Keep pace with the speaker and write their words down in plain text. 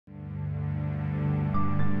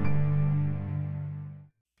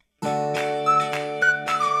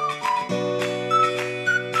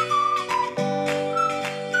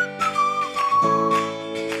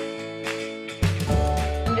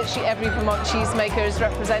Vermont cheesemakers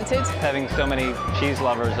represented. Having so many cheese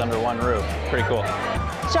lovers under one roof, pretty cool.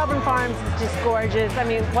 Shelburne Farms is just gorgeous. I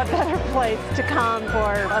mean, what better place to come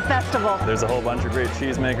for a festival? There's a whole bunch of great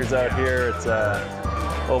cheesemakers out here. It's a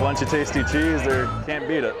whole bunch of tasty cheese. There can't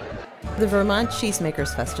beat it. The Vermont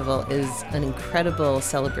Cheesemakers Festival is an incredible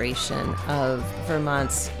celebration of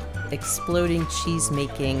Vermont's exploding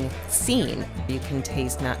cheese-making scene. You can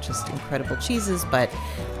taste not just incredible cheeses, but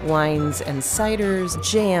wines and ciders,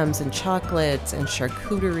 jams and chocolates and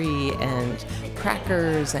charcuterie and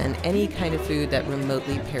crackers and any kind of food that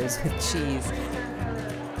remotely pairs with cheese.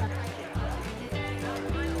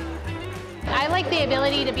 I like the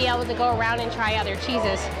ability to be able to go around and try other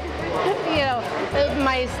cheeses. You know,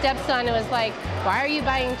 my stepson was like, "Why are you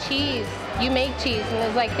buying cheese? You make cheese." And it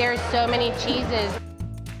was like, there's so many cheeses.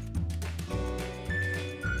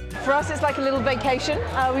 For us, it's like a little vacation.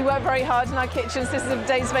 We work very hard in our kitchens. This is a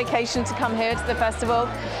day's vacation to come here to the festival.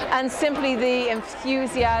 And simply the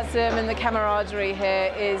enthusiasm and the camaraderie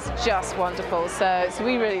here is just wonderful. So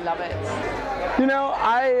we really love it. You know,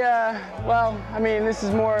 I mean, this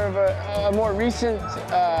is more of a more recent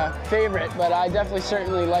favorite, but I definitely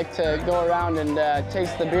certainly like to go around and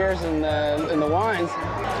taste the beers and the wines.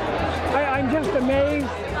 I'm just amazed.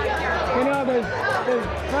 You know, there's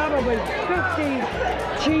probably 50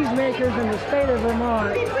 cheesemakers in the state of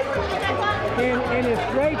Vermont, and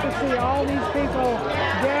it's great to see all these people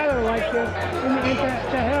gather like this, and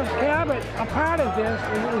to have Cabot a part of this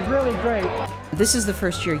is really great. This is the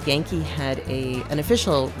first year Yankee had an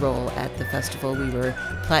official role at the festival. We were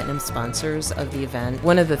platinum sponsors of the event.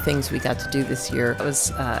 One of the things we got to do this year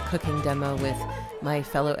was a cooking demo with my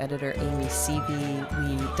fellow editor, Amy Seavey.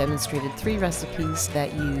 We demonstrated 3 recipes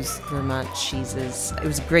that use Vermont cheeses. It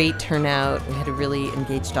was a great turnout. We had a really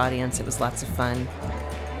engaged audience. It was lots of fun.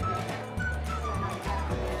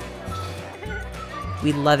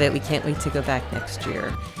 We love it. We can't wait to go back next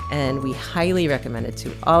year. And we highly recommend it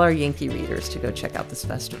to all our Yankee readers to go check out this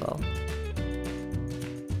festival.